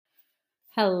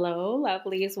Hello,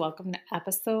 lovelies. Welcome to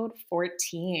episode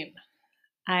 14.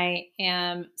 I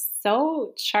am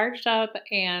so charged up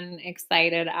and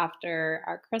excited after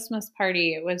our Christmas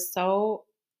party. It was so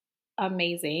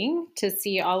amazing to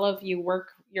see all of you work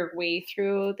your way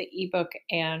through the ebook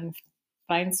and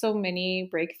find so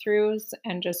many breakthroughs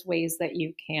and just ways that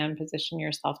you can position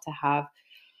yourself to have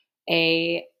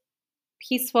a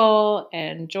peaceful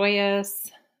and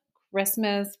joyous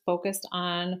Christmas focused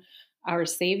on our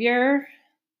Savior.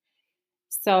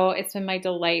 So it's been my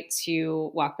delight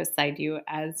to walk beside you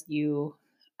as you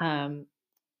um,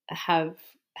 have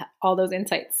all those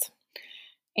insights.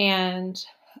 And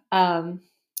um,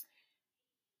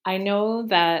 I know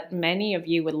that many of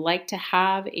you would like to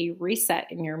have a reset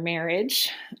in your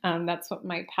marriage. That's what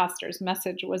my pastor's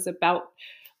message was about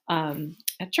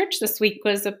at church this week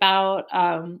was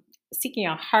about seeking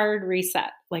a hard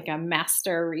reset, like a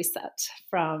master reset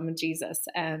from Jesus,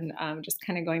 and just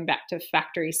kind of going back to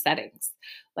factory settings,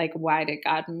 like why did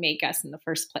God make us in the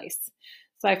first place?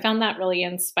 So I found that really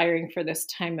inspiring for this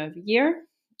time of year.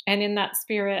 And in that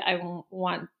spirit, I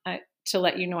want to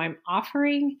let you know I'm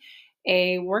offering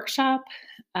a workshop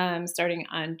starting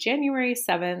on January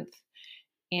 7th,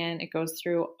 and it goes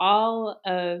through all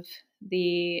of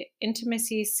the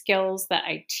intimacy skills that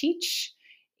I teach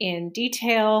in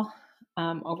detail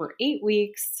over 8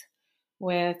 weeks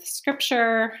with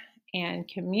scripture and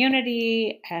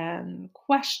community and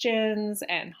questions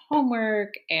and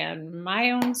homework and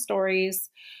my own stories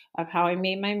of how I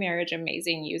made my marriage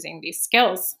amazing using these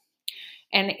skills.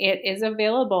 And it is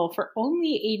available for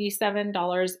only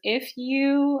 $87 if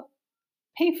you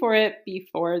pay for it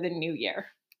before the new year.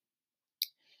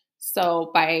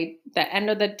 So by the end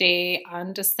of the day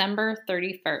on December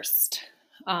 31st.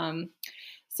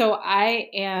 So I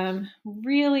am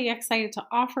really excited to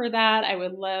offer that. I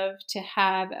would love to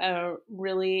have a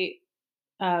really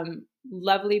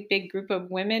lovely big group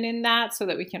of women in that so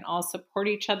that we can all support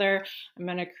each other. I'm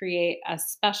going to create a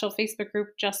special Facebook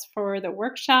group just for the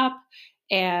workshop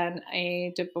and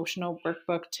a devotional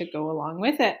workbook to go along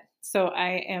with it. So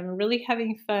I am really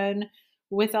having fun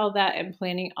with all that and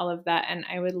planning all of that. And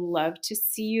I would love to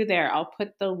see you there. I'll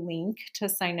put the link to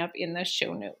sign up in the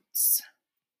show notes.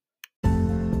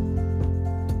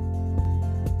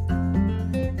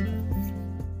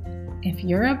 If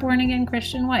you're a born-again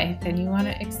Christian wife and you want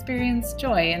to experience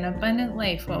joy and abundant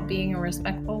life while being a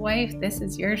respectful wife, this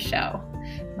is your show.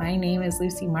 My name is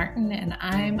Lucy Martin, and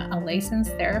I'm a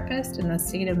licensed therapist in the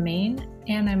state of Maine,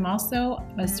 and I'm also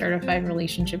a certified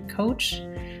relationship coach.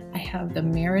 I have the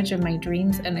marriage of my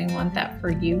dreams, and I want that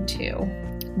for you too.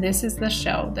 This is the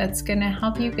show that's going to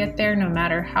help you get there no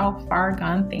matter how far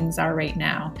gone things are right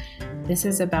now. This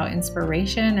is about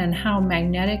inspiration and how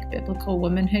magnetic biblical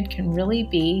womanhood can really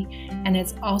be, and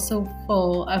it's also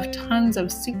full of tons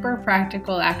of super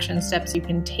practical action steps you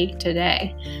can take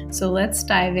today. So let's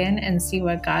dive in and see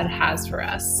what God has for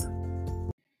us.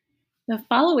 The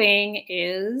following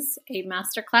is a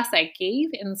masterclass I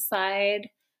gave inside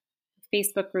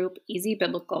Facebook group Easy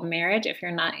Biblical Marriage. If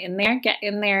you're not in there, get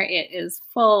in there. It is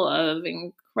full of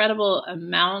incredible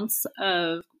amounts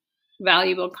of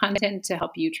valuable content to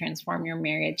help you transform your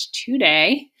marriage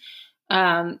today.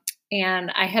 And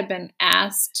I had been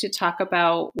asked to talk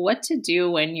about what to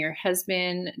do when your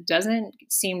husband doesn't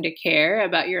seem to care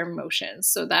about your emotions.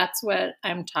 So that's what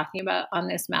I'm talking about on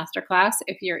this masterclass.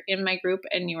 If you're in my group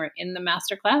and you are in the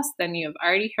masterclass, then you have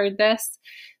already heard this.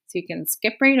 So you can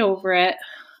skip right over it.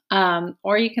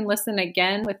 Or you can listen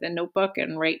again with a notebook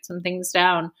and write some things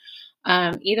down.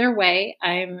 Either way,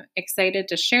 I'm excited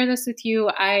to share this with you.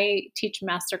 I teach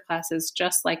masterclasses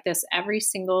just like this every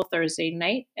single Thursday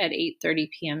night at 8:30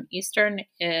 p.m. Eastern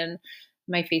in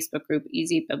my Facebook group,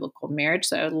 Easy Biblical Marriage.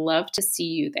 So I would love to see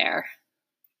you there.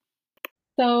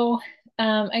 So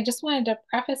I just wanted to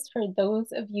preface for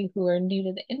those of you who are new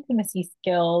to the intimacy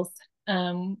skills,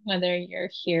 whether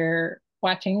you're here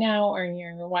watching now or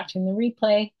you're watching the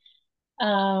replay,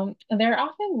 they're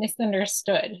often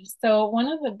misunderstood. So one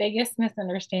of the biggest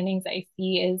misunderstandings I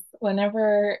see is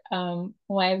whenever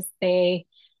wives say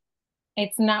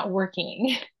it's not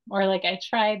working, or like I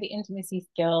tried the intimacy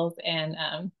skills and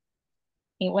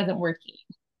it wasn't working.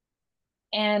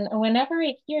 And whenever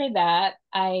I hear that,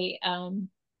 I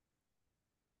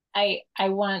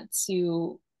want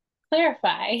to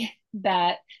clarify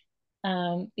that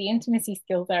the intimacy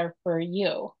skills are for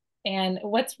you. And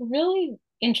what's really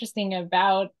interesting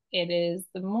about it is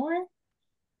the more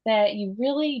that you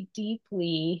really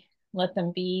deeply let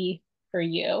them be for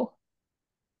you,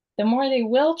 the more they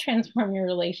will transform your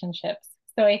relationships.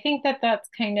 So I think that that's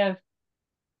kind of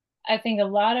I think a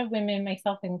lot of women,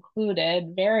 myself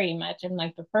included, very much, I'm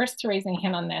like the first to raise my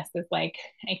hand on this, is like,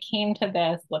 I came to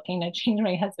this looking to change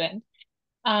my husband.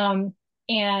 Um,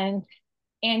 and,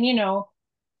 and,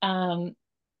 um,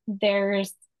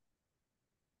 there's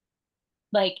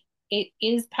like, it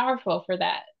is powerful for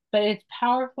that, but it's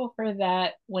powerful for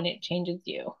that when it changes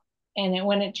you.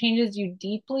 When it changes you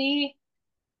deeply,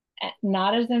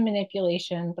 not as a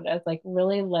manipulation, but as like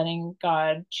really letting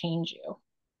God change you.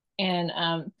 And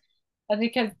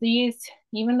because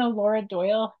even though Laura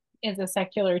Doyle is a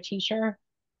secular teacher,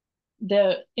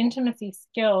 the intimacy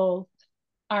skills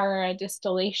are a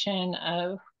distillation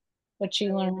of what she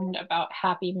learned about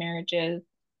happy marriages.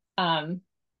 Um,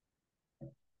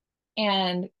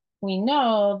 and we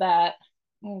know that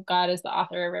God is the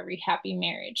author of every happy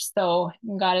marriage. So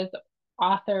God is the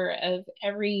author of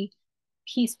every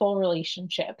peaceful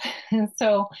relationship. And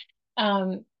so,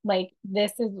 like,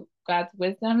 this is God's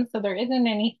wisdom. So there isn't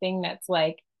anything that's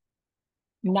like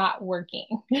not working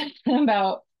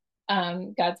about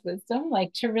God's wisdom.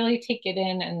 Like, to really take it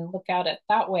in and look at it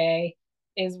that way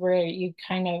is where you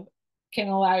kind of can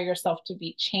allow yourself to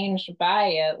be changed by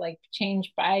it, like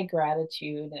changed by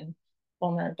gratitude and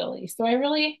vulnerability. So I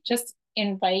really just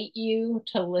invite you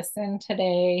to listen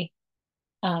today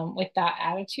with that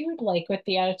attitude, like with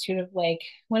the attitude of like,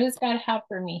 what does God have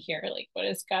for me here? Like, what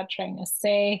is God trying to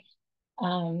say?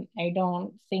 I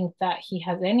don't think that he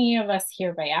has any of us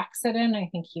here by accident. I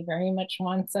think he very much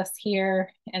wants us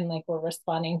here, and like we're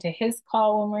responding to his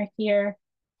call when we're here.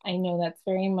 I know that's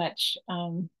very much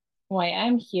why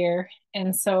I'm here.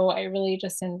 And so I really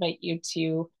just invite you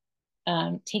to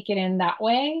take it in that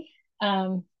way.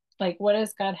 Like, what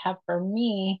does God have for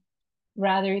me,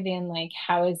 rather than like,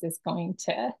 how is this going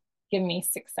to give me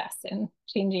success in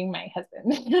changing my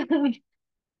husband?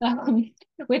 um,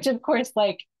 which of course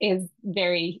like is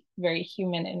very, very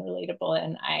human and relatable.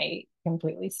 And I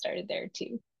completely started there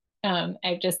too.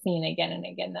 I've just seen again and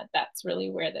again that that's really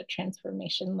where the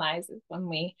transformation lies, is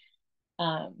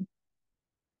um,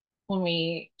 when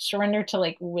we surrender to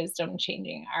like wisdom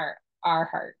changing our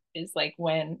heart. Is like,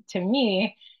 when, to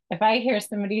me, if I hear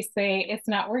somebody say it's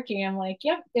not working, I'm like,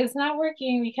 yep, it's not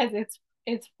working because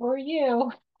it's for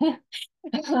you.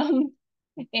 um,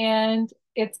 and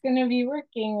it's going to be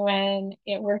working when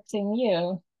it works in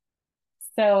you.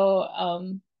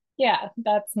 So yeah,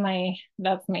 that's my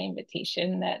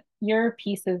invitation, that your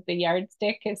piece is the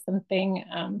yardstick, is something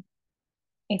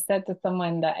I said to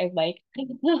someone that I like.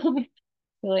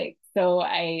 Like, so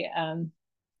I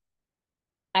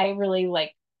really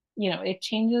like, it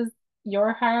changes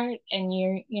your heart, and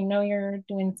you're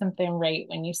doing something right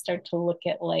when you start to look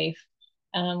at life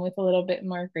with a little bit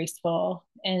more graceful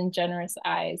and generous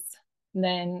eyes.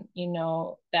 Then you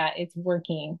know that it's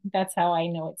working. That's how I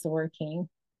know it's working,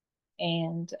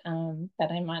 and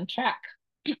that I'm on track.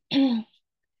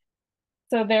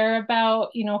 So they're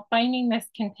about, finding this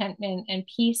contentment and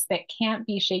peace that can't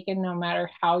be shaken no matter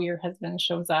how your husband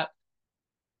shows up.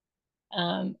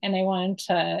 And I wanted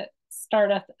to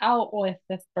start us out with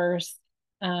this verse.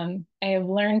 I have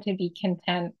learned to be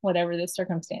content, whatever the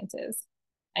circumstances.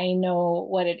 I know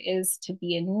what it is to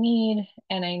be in need,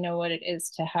 and I know what it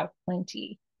is to have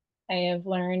plenty. I have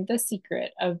learned the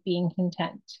secret of being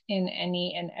content in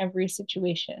any and every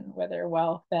situation, whether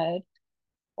well fed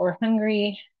or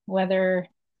hungry, whether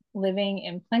living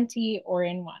in plenty or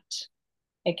in want.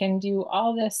 I can do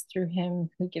all this through him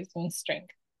who gives me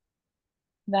strength.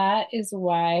 That is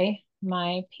why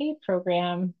my paid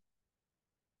program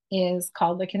is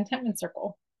called the Contentment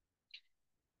Circle.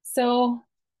 So,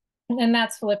 and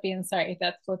that's Philippians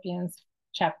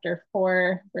chapter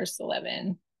 4, verse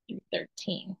 11 through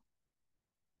 13.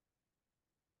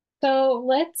 So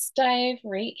let's dive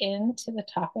right into the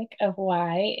topic of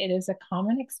why it is a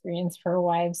common experience for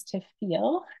wives to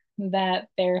feel that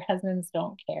their husbands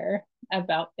don't care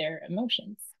about their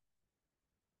emotions.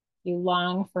 You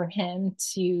long for him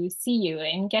to see you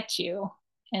and get you.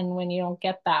 And when you don't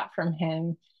get that from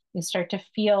him, you start to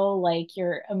feel like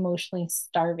you're emotionally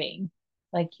starving,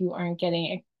 like you aren't getting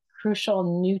a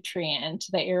crucial nutrient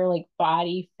that your like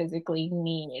body physically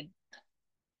needs.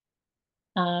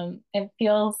 It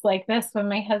feels like this when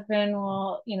my husband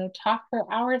will, talk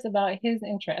for hours about his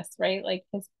interests, right? Like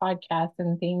his podcasts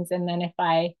and things. And then if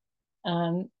I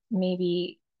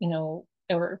maybe,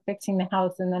 or fixing the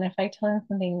house, and then if I tell him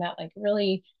something that like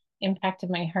really impacted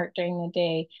my heart during the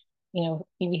day,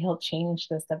 maybe he'll change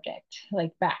the subject,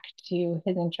 like back to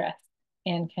his interests,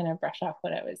 and kind of brush off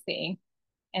what I was saying.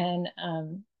 And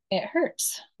it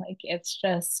hurts. Like, it's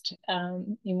just,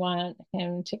 you want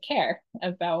him to care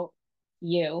about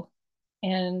you.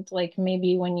 And like,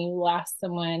 maybe when you lost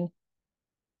someone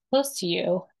close to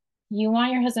you, you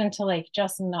want your husband to like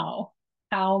just know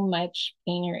how much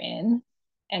pain you're in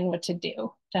and what to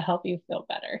do to help you feel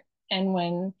better. And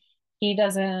when he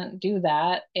doesn't do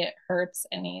that, it hurts,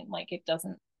 and he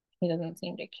doesn't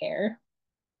seem to care.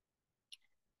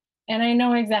 And I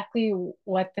know exactly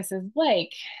what this is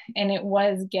like, and it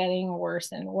was getting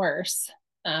worse and worse.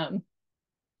 Um,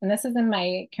 and this is in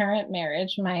my current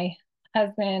marriage. My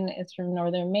husband is from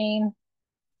northern Maine,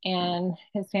 and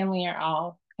his family are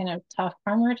all kind of tough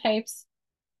farmer types,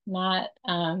 not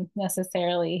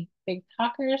necessarily big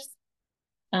talkers,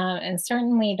 and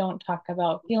certainly don't talk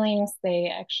about feelings. They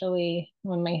actually,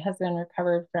 when my husband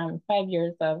recovered from 5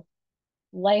 years of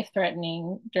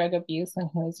life-threatening drug abuse when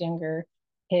he was younger,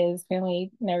 his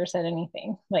family never said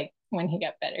anything like when he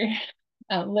got better.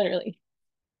 Literally,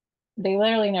 they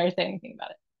literally never said anything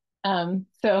about it.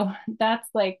 So that's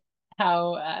like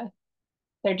how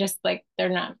they're just like, they're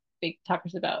not big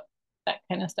talkers about that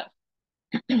kind of stuff.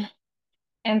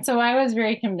 And so I was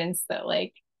very convinced that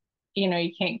like, you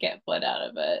can't get blood out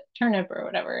of a turnip or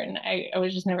whatever. And I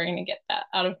was just never going to get that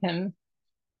out of him.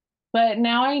 But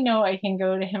now I know I can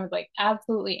go to him with like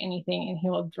absolutely anything, and he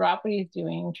will drop what he's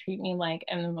doing, treat me like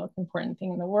I'm the most important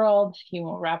thing in the world. He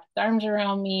will wrap his arms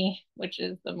around me, which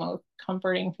is the most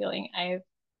comforting feeling I've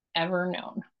ever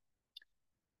known.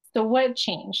 So, what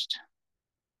changed?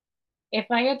 If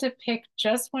I had to pick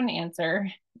just one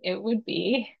answer, it would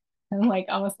be, and like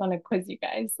almost want to quiz you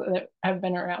guys that have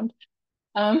been around.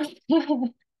 Um,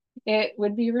 it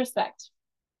would be respect.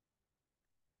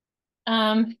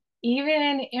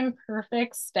 Even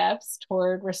imperfect steps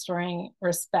toward restoring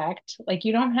respect, like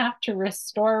you don't have to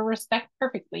restore respect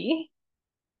perfectly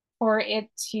for it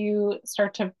to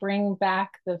start to bring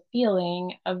back the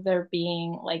feeling of there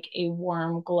being like a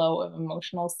warm glow of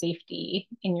emotional safety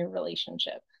in your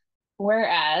relationship.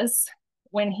 Whereas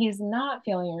when he's not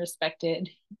feeling respected,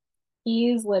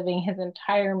 he's living his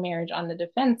entire marriage on the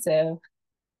defensive,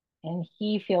 and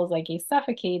he feels like he's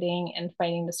suffocating and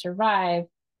fighting to survive.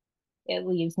 It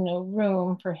leaves no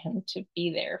room for him to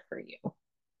be there for you.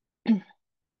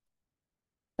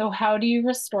 So, how do you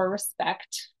restore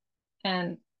respect?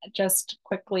 And just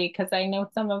quickly, because I know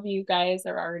some of you guys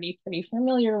are already pretty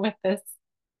familiar with this,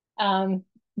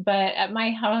 but at my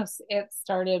house, it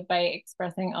started by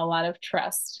expressing a lot of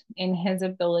trust in his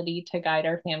ability to guide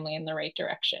our family in the right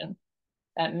direction.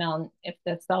 That meant if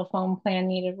the cell phone plan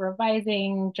needed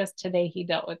revising, just today he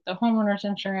dealt with the homeowner's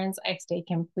insurance, I stayed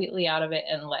completely out of it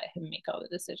and let him make all the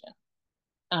decisions.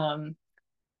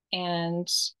 And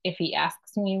if he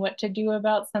asks me what to do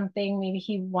about something, maybe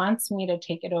he wants me to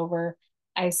take it over,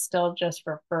 I still just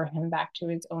refer him back to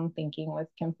his own thinking with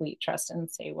complete trust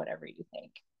and say whatever you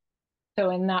think. So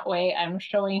in that way, I'm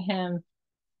showing him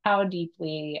how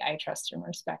deeply I trust and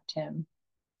respect him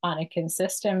on a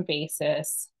consistent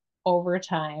basis over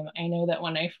time. I know that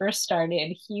when I first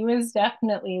started, he was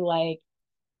definitely like,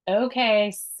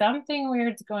 okay, something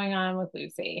weird's going on with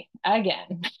Lucy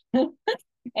again.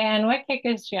 And what kick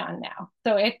is she on now?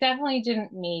 So it definitely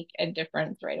didn't make a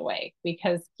difference right away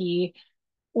because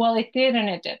well, it did and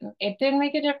it didn't. It did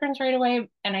make a difference right away.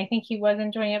 And I think he was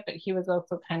enjoying it, but he was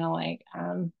also kind of like,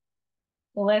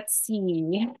 let's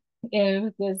see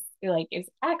if this like is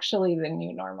actually the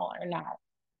new normal or not.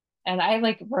 And I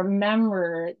like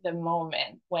remember the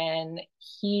moment when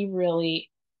he really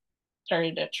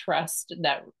started to trust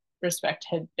that respect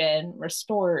had been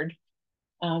restored,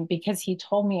 because he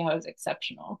told me I was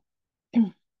exceptional.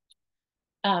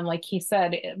 Like he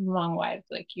said among wives,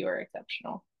 like you are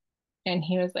exceptional. And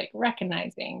he was like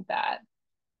recognizing that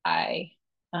I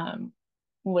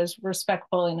was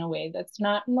respectful in a way that's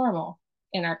not normal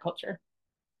in our culture.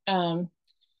 Um,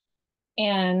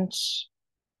 and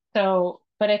so,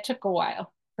 but it took a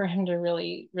while for him to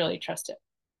really, really trust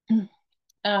it.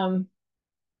 Um,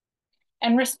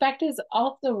 and respect is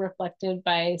also reflected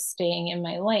by staying in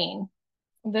my lane.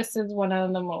 This is one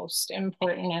of the most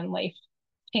important and life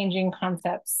changing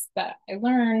concepts that I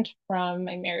learned from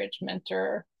my marriage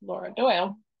mentor, Laura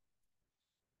Doyle.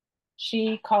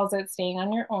 She calls it staying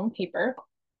on your own paper.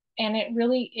 And it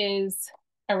really is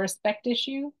a respect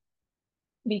issue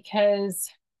because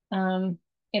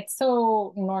it's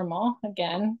so normal,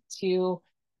 again, to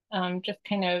just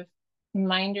kind of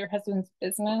mind your husband's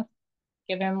business,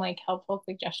 give him like helpful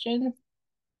suggestions,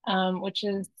 which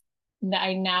is that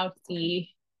I now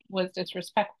see was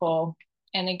disrespectful.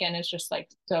 And again, it's just like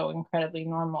so incredibly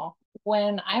normal.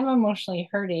 When I'm emotionally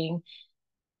hurting,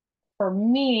 for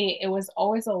me, it was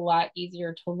always a lot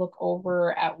easier to look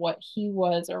over at what he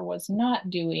was or was not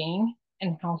doing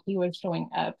and how he was showing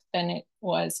up than it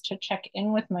was to check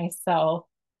in with myself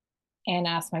and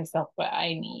ask myself what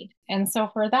I need. And so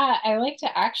for that, I like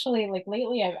to actually, like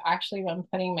lately, I've actually been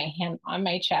putting my hand on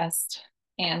my chest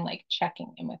and like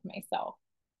checking in with myself,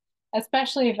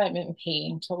 especially if I'm in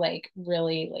pain, to like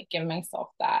really like give myself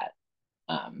that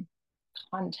um,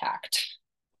 contact.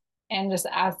 And just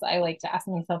ask, I like to ask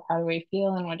myself, how do I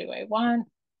feel and what do I want?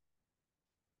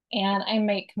 And I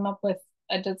might come up with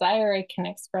a desire I can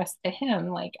express to him.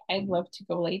 Like, I'd love to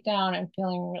go lay down. I'm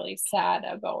feeling really sad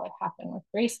about what happened with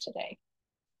Grace today.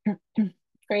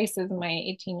 Grace is my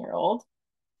 18-year-old.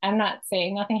 I'm not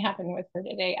saying nothing happened with her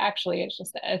today. Actually, it's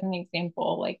just as an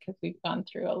example, like, because we've gone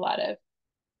through a lot of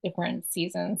different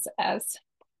seasons as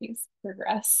she's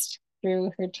progressed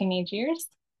through her teenage years.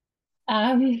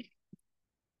 Um,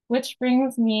 which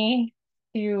brings me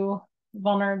to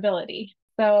vulnerability.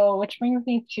 So, which brings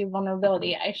me to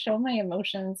vulnerability. I show my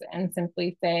emotions and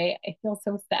simply say, I feel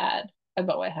so sad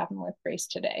about what happened with Grace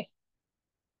today.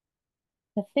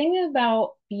 The thing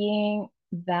about being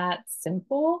that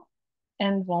simple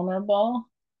and vulnerable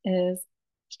is,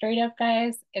 straight up,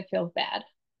 guys, it feels bad.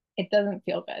 It doesn't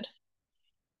feel good.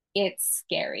 It's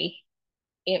scary.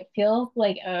 It feels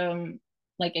like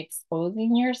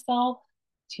exposing yourself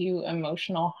to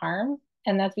emotional harm.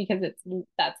 And that's because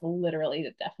that's literally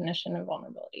the definition of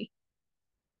vulnerability.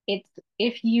 It's,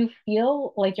 if you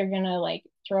feel like you're gonna like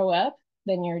throw up,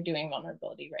 then you're doing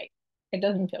vulnerability right. It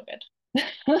doesn't feel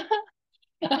good.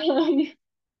 um,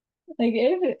 like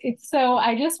if it's, so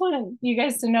I just want you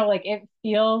guys to know, like, it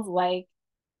feels like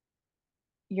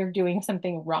you're doing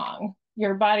something wrong.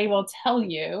 Your body will tell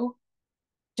you,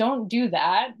 don't do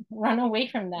that, run away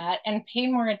from that, and pay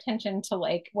more attention to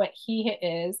like what he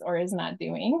is or is not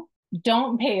doing.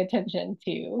 Don't pay attention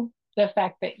to the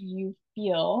fact that you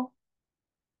feel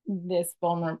this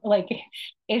vulnerable. Like,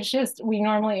 it's just, we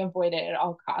normally avoid it at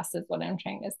all costs, is what I'm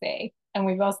trying to say. And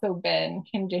we've also been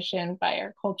conditioned by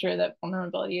our culture that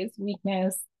vulnerability is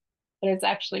weakness, but it's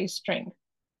actually strength.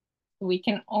 We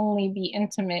can only be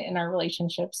intimate in our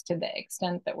relationships to the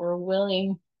extent that we're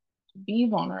willing to be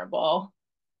vulnerable.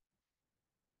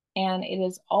 And it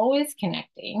is always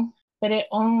connecting, but it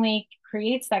only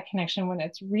creates that connection when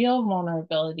it's real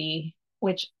vulnerability,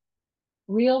 which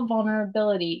real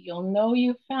vulnerability, you'll know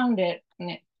you found it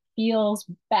and it feels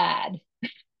bad.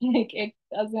 Like, it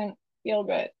doesn't feel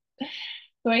good.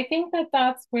 So I think that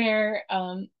that's where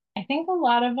I think a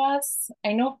lot of us,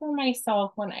 I know for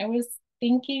myself, when I was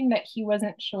thinking that he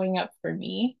wasn't showing up for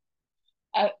me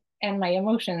uh, and my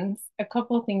emotions, a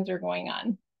couple of things are going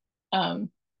on.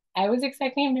 I was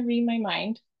expecting him to read my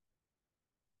mind,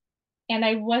 and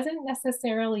I wasn't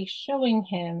necessarily showing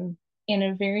him in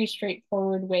a very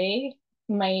straightforward way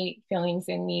my feelings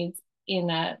and needs in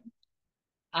a,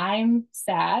 I'm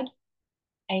sad,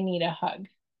 I need a hug.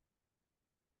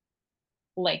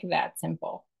 Like, that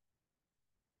simple.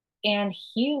 And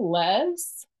he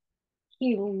loves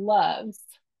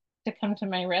to come to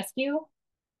my rescue.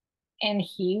 And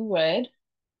he would,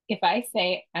 if I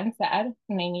say I'm sad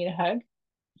and I need a hug,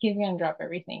 he's going to drop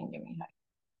everything and give me a hug.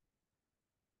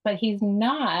 But he's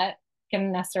not going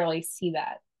to necessarily see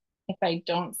that if I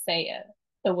don't say it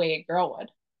the way a girl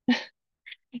would.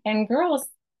 And girls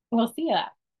will see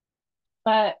that,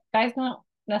 but guys don't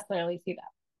necessarily see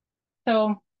that.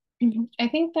 So I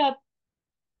think that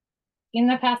in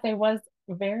the past, I was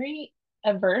very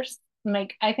averse.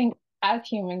 Like, I think as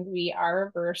humans, we are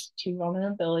averse to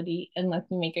vulnerability unless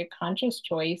we make a conscious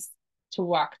choice to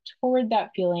walk toward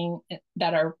that feeling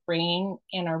that our brain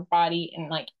and our body and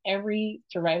like every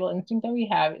survival instinct that we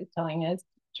have is telling us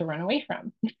to run away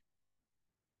from.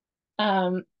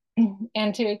 um,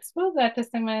 and to expose that to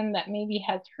someone that maybe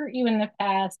has hurt you in the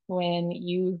past when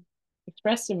you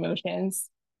expressed emotions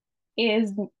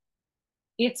is,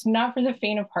 it's not for the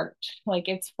faint of heart. Like,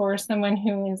 it's for someone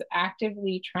who is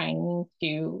actively trying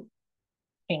to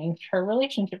change her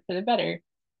relationship for the better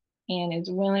and is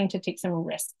willing to take some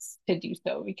risks to do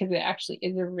so, because it actually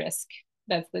is a risk.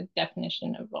 That's the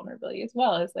definition of vulnerability as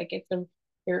well. Is like,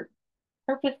 you're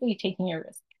purposely taking a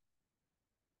risk.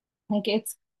 Like,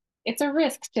 it's a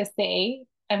risk to say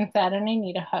I'm sad and I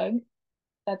need a hug.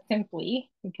 That simply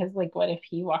because, like, what if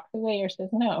he walks away or says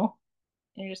no?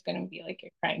 And you're just going to be like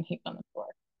a crying heap on the floor.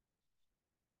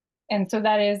 And so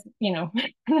that is,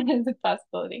 that is a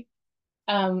possibility.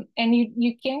 And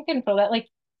you can't control that. Like,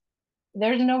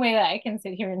 there's no way that I can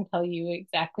sit here and tell you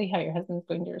exactly how your husband's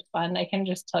going to respond. I can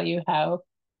just tell you how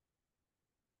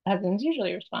husbands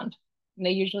usually respond. And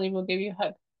they usually will give you a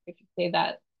hug if you say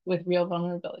that with real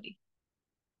vulnerability.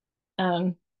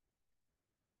 Um,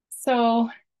 so,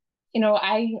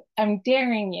 I'm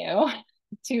daring you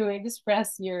to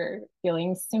express your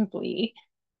feelings simply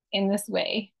in this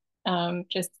way.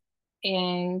 Just,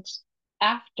 and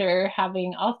after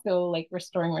having also like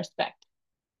restoring respect.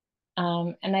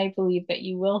 And I believe that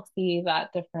you will see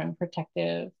that different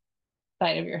protective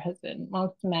side of your husband.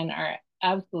 Most men are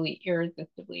absolutely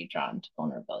irresistibly drawn to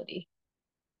vulnerability.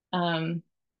 Um,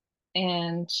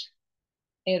 and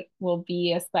it will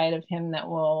be a side of him that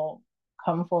will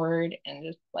come forward and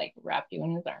just like wrap you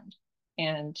in his arms.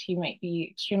 And he might be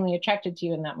extremely attracted to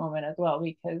you in that moment as well,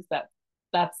 because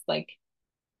that's like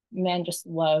men just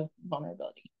love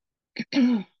vulnerability.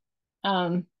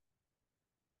 um,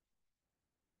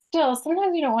 Still,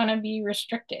 sometimes you don't want to be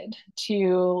restricted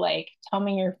to like tell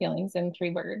me your feelings in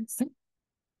 3 words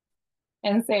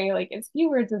and say like as few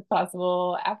words as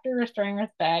possible after restoring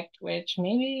respect, which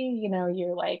maybe,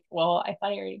 you're like, well, I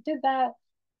thought I already did that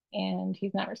and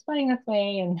he's not responding this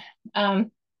way. And,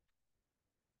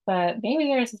 but maybe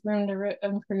there's room to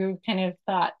improve kind of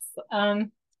thoughts. I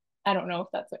don't know if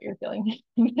that's what you're feeling,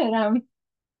 but,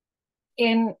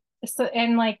 in so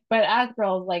and like but as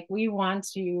girls, like we want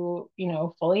to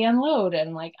fully unload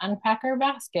and like unpack our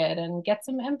basket and get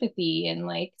some empathy and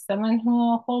like someone who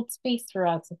will hold space for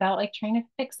us without like trying to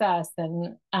fix us,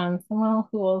 and someone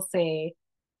who will say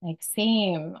like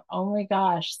same, oh my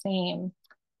gosh, same.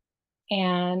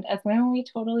 And as women we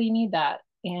totally need that,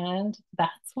 and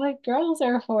that's what girls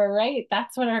are for, right?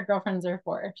 That's what our girlfriends are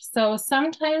for. So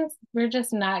sometimes we're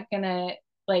just not gonna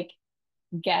like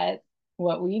get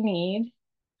what we need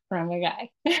from a guy.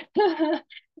 It's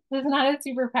not a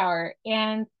superpower.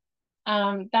 And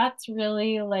that's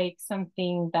really like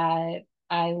something that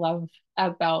I love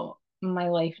about my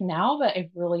life now, that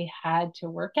I've really had to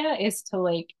work at, is to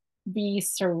like be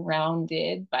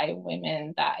surrounded by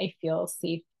women that I feel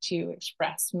safe to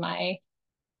express myself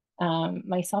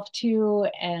to,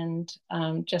 and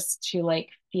just to like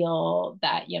feel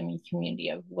that yummy community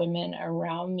of women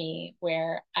around me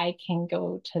where I can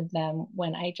go to them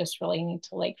when I just really need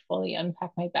to like fully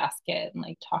unpack my basket and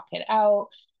like talk it out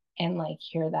and like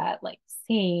hear that like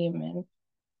same and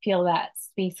feel that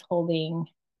space holding.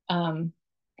 Um,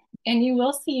 and you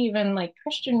will see even like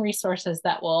Christian resources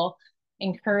that will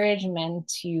encourage men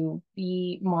to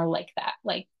be more like that,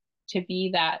 like to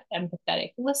be that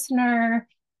empathetic listener,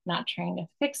 not trying to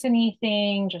fix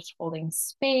anything, just holding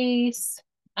space.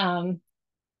 Um,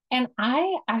 and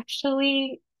I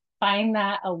actually find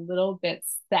that a little bit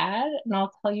sad, and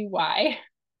I'll tell you why.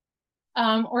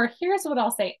 Or here's what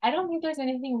I'll say: I don't think there's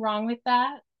anything wrong with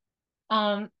that.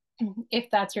 Um,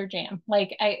 if that's your jam,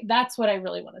 like that's what I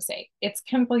really want to say. It's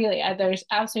completely, there's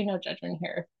absolutely no judgment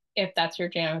here. If that's your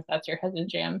jam, if that's your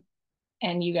husband's jam,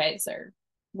 and you guys are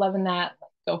loving that,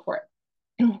 like, go for it.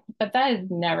 But that is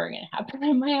never going to happen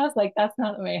in my house. Like that's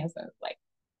not what my husband's like.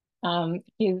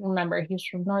 He's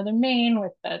from northern Maine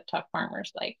with the tough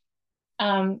farmers, like,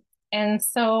 um, and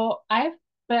so I've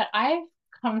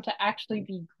come to actually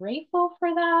be grateful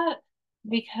for that,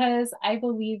 because I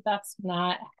believe that's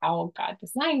not how God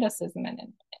designed us as men and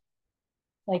women.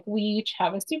 Like we each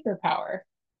have a superpower.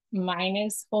 Mine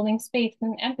is holding space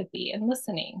and empathy and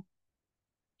listening,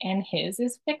 and his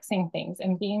is fixing things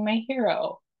and being my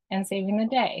hero and saving the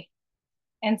day.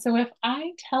 And so if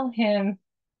I tell him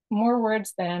more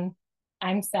words than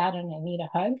I'm sad and I need a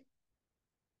hug,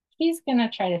 he's going to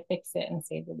try to fix it and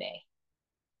save the day.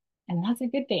 And that's a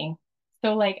good thing.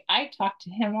 So like I talk to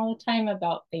him all the time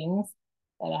about things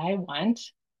that I want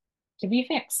to be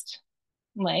fixed.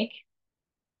 Like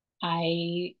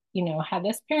I, had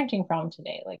this parenting problem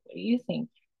today. Like, what do you think?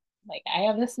 Like I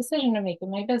have this decision to make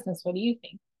in my business. What do you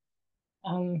think?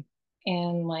 Um,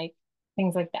 and like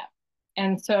things like that.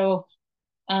 And so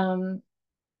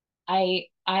I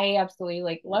absolutely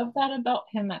like love that about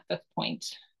him at this point.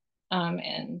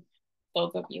 And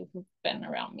those of you who've been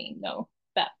around me know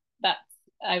that that's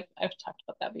I've talked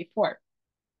about that before.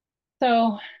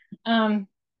 So,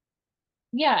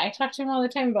 yeah, I talk to him all the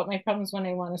time about my problems when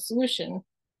I want a solution.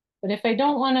 But if I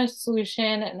don't want a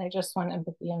solution and I just want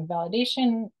empathy and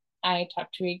validation, I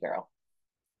talk to a girl.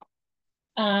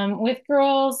 With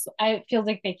girls, I feel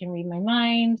like they can read my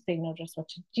mind. They know just what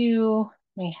to do.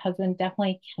 My husband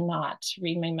definitely cannot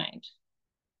read my mind.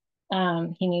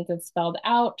 He needs it spelled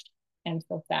out. I'm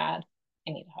so sad.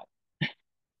 I need a hug.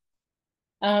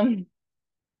 Um,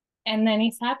 and then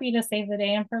he's happy to save the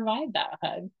day and provide that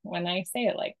hug when I say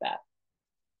it like that.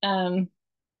 Um,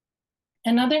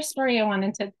 Another story I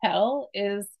wanted to tell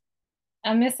is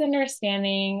a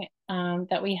misunderstanding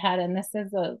that we had, and this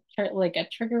is like a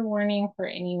trigger warning for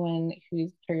anyone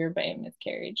who's triggered by a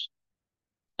miscarriage.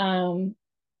 Um,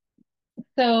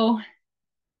 so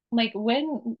like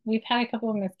when we've had a couple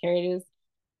of miscarriages,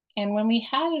 and when we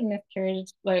had a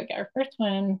miscarriage, like our first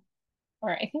one,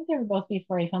 or I think they were both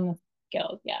before I found the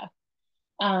skills, yeah.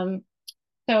 Um,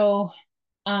 so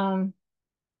Um,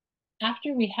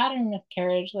 After we had our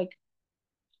miscarriage, like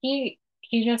he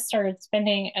just started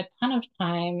spending a ton of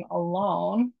time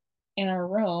alone in our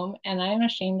room, and I'm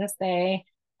ashamed to say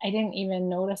I didn't even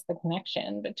notice the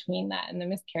connection between that and the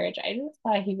miscarriage. I just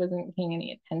thought he wasn't paying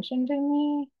any attention to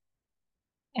me.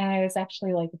 And I was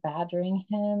actually like badgering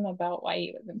him about why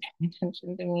he wasn't paying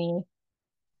attention to me.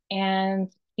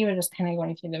 And he was just kind of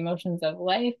going through the motions of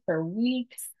life for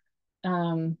weeks.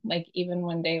 Like even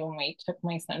one day when we took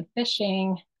my son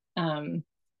fishing, um,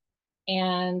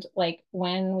 and like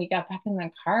when we got back in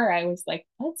the car, I was like,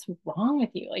 what's wrong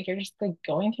with you? Like you're just like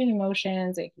going through the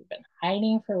motions, like you've been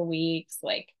hiding for weeks,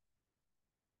 like,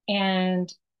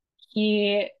 and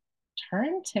he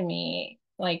turned to me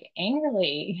like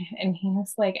angrily and he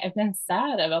was like, I've been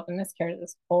sad about the miscarriage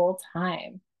this whole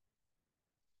time.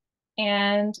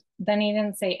 And then he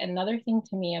didn't say another thing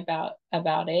to me about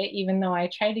it, even though I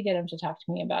tried to get him to talk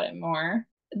to me about it more.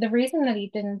 The reason that he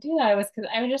didn't do that was because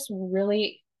I was just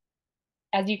really,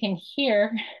 as you can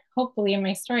hear, hopefully in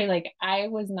my story, like I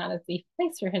was not a safe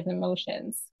place for his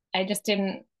emotions. I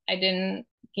didn't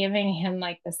giving him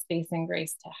like the space and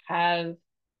grace to have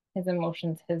his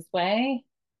emotions his way.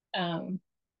 Um,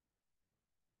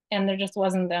 and there just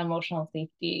wasn't the emotional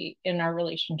safety in our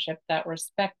relationship that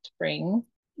respect brings.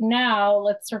 Now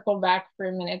let's circle back for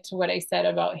a minute to what I said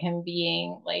about him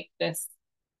being like this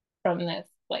from this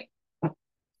like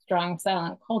strong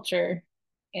silent culture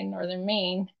in northern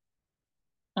Maine.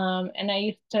 And I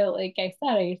used to, like I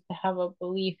said, I used to have a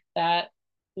belief that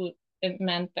it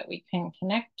meant that we couldn't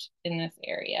connect in this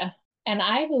area. And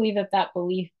I believe that that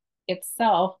belief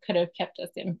itself could have kept us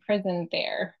imprisoned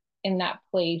there in that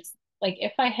place. Like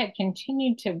if I had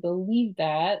continued to believe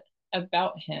that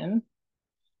about him,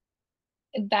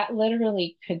 that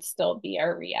literally could still be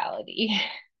our reality.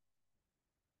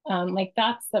 Like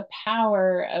that's the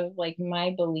power of like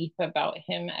my belief about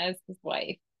him as his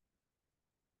wife.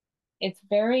 It's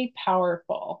very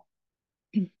powerful,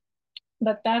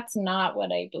 but that's not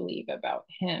what I believe about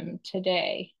him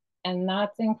today. And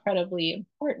that's incredibly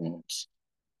important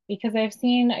because I've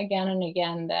seen again and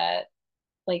again that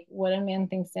like what a man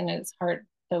thinks in his heart,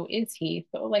 so is he.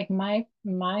 So like my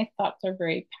thoughts are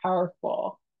very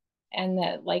powerful, and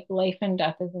that like life and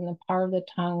death is in the power of the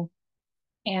tongue,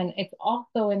 and it's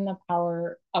also in the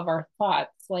power of our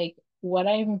thoughts. Like what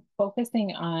I'm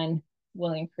focusing on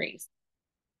will increase.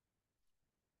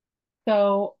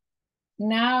 So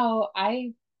now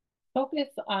I focus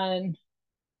on,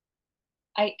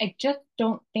 I just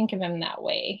don't think of him that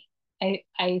way.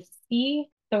 I see,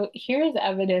 so here's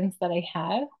evidence that I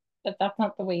have that that's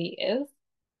not the way he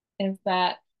is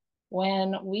that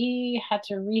when we had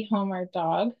to rehome our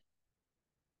dog,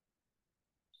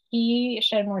 he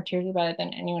shed more tears about it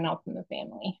than anyone else in the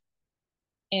family.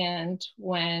 And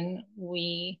when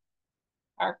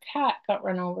our cat got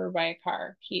run over by a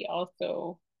car, he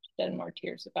also shed more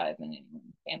tears about it than anyone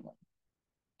in the family.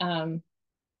 Um,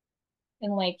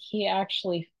 and like he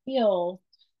actually feels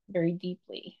very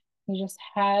deeply. He just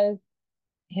has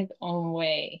his own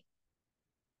way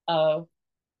of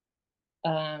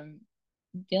um,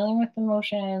 dealing with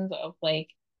emotions, of like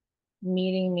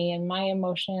meeting me and my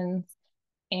emotions.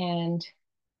 And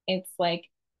it's like,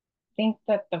 I think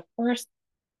that the first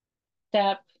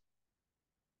step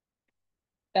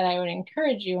that I would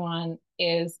encourage you on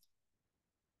is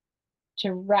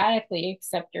to radically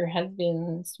accept your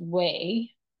husband's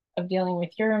way of dealing with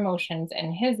your emotions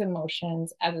and his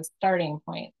emotions as a starting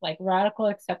point. Like radical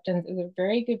acceptance is a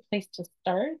very good place to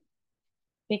start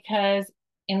because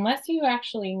unless you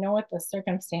actually know what the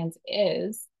circumstance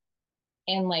is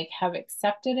and like have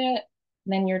accepted it,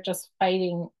 then you're just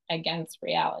fighting against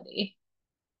reality.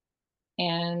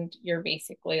 And you're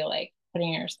basically like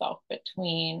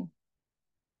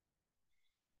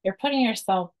you're putting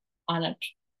yourself on a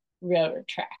railroad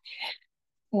track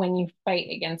when you fight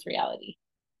against reality.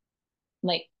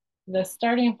 Like the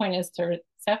starting point is to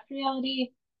accept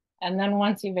reality. And then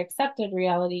once you've accepted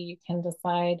reality, you can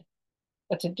decide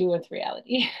what to do with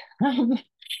reality.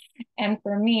 And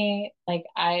for me, like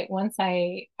once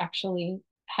I actually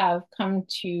have come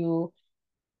to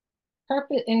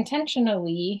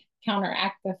intentionally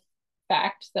counteract the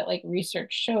fact that like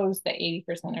research shows that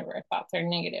 80% of our thoughts are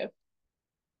negative.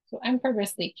 So I'm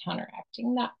purposely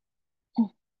counteracting that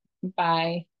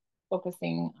by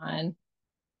focusing on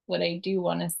what I do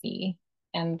want to see,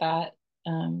 and that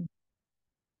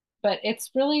but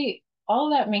it's really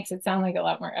all that makes it sound like a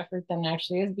lot more effort than it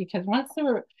actually is, because once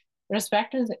the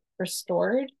respect is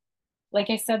restored, like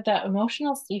I said, that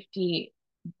emotional safety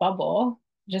bubble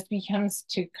just becomes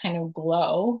to kind of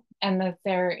glow, and that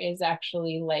there is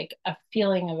actually like a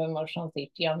feeling of emotional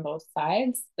safety on both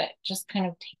sides that just kind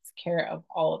of takes care of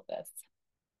all of this.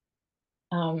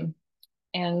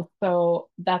 And so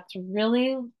that's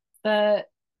really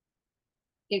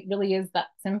it really is that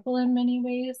simple in many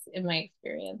ways in my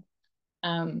experience.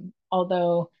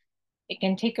 Although it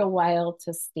can take a while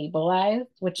to stabilize,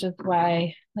 which is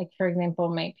why, like, for example,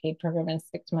 my paid program is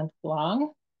 6 months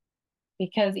long,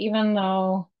 because even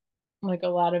though like a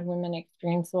lot of women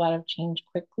experience a lot of change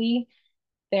quickly,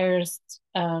 there's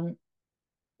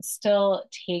still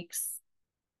takes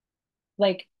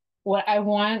like what I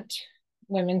want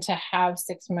women to have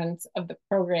 6 months of the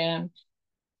program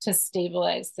to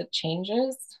stabilize the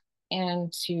changes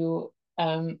and to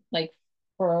like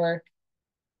for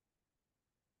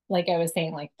like I was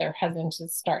saying, like their husband to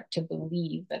start to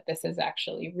believe that this is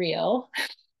actually real.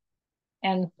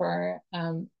 And for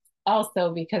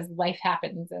also because life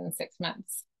happens in 6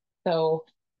 months. So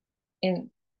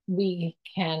in we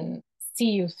can see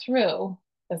you through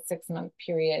the 6 month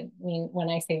period. I mean, when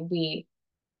I say we,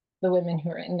 the women who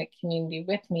are in the community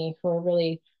with me, who are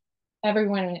really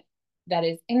everyone that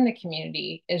is in the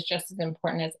community is just as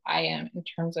important as I am in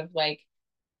terms of like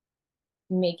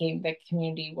making the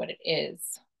community what it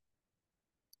is.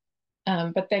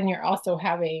 But then you're also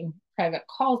having private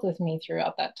calls with me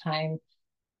throughout that time,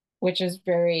 which is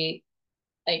very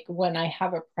like when I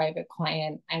have a private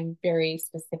client, I'm very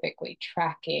specifically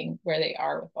tracking where they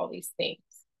are with all these things.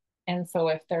 And so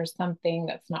if there's something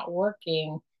that's not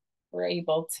working, we're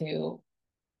able to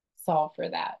solve for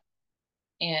that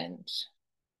and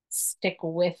stick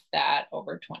with that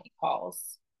over 20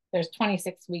 calls. There's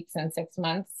 26 weeks in 6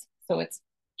 months, so it's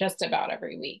just about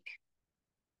every week.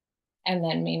 And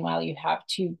then meanwhile, you have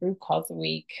 2 group calls a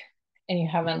week and you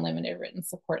have unlimited written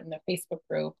support in the Facebook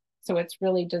group. So it's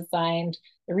really designed.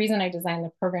 The reason I designed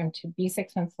the program to be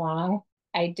 6 months long,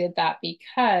 I did that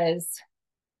because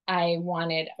I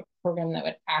wanted a program that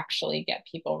would actually get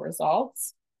people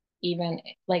results, even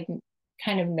like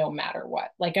kind of no matter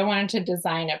what. Like I wanted to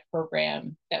design a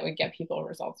program that would get people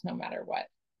results no matter what.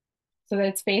 So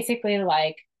that's basically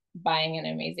like buying an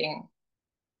amazing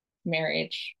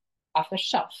marriage off the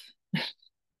shelf.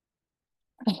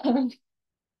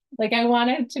 Like I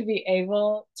wanted to be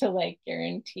able to like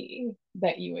guarantee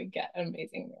that you would get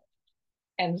amazing marriage.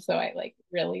 And so I like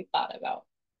really thought about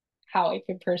how I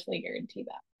could personally guarantee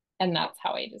that. And that's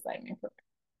how I designed my program.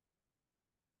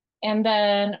 And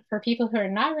then for people who are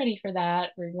not ready for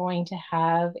that, we're going to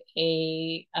have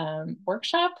a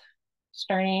workshop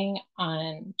starting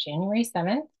on January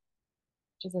 7th,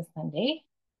 which is a Sunday,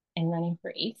 and running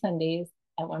for 8 Sundays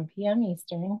at 1 p.m.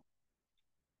 Eastern.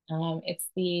 It's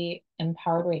the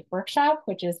Empowered Wife Workshop,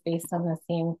 which is based on the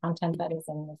same content that is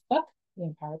in this book, The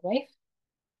Empowered Wife.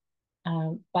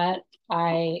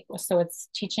 So it's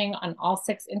teaching on all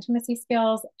 6 intimacy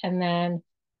skills. And then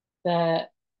the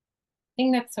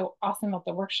thing that's so awesome about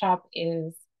the workshop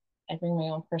is I bring my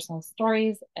own personal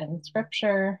stories and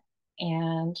scripture,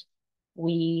 and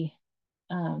we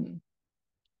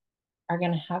are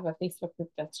going to have a Facebook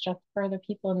group that's just for the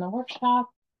people in the workshop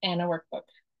and a workbook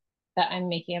that I'm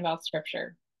making about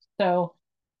scripture. So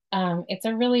it's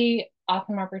a really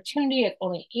awesome opportunity. It's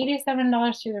only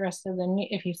 $87 through the rest of the new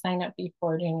if you sign up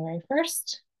before January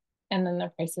 1st. And then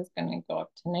the price is going to go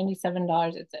up to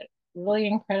 $97. It's a really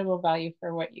incredible value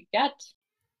for what you get.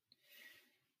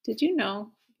 Did you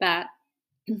know that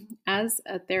as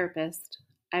a therapist,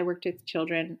 I worked with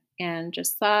children and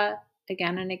just saw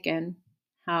again and again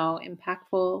how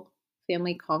impactful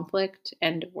family conflict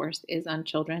and divorce is on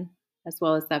children, as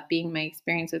well as that being my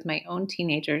experience with my own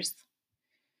teenagers.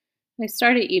 I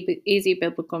started Easy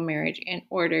Biblical Marriage in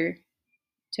order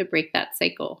to break that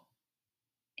cycle.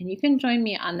 And you can join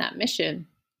me on that mission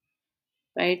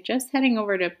by just heading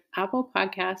over to Apple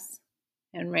Podcasts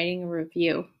and writing a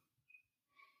review.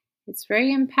 It's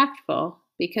very impactful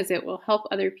because it will help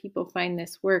other people find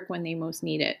this work when they most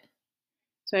need it.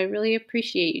 So I really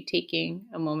appreciate you taking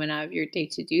a moment out of your day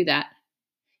to do that.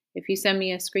 If you send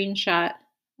me a screenshot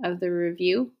of the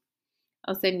review,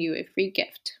 I'll send you a free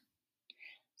gift.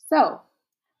 So,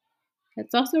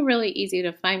 it's also really easy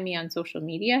to find me on social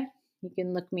media. You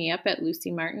can look me up at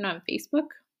Lucy Martin on Facebook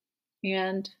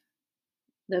and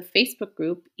the Facebook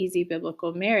group Easy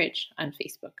Biblical Marriage on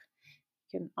Facebook.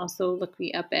 You can also look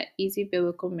me up at Easy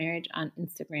Biblical Marriage on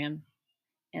Instagram.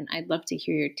 And I'd love to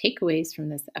hear your takeaways from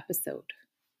this episode.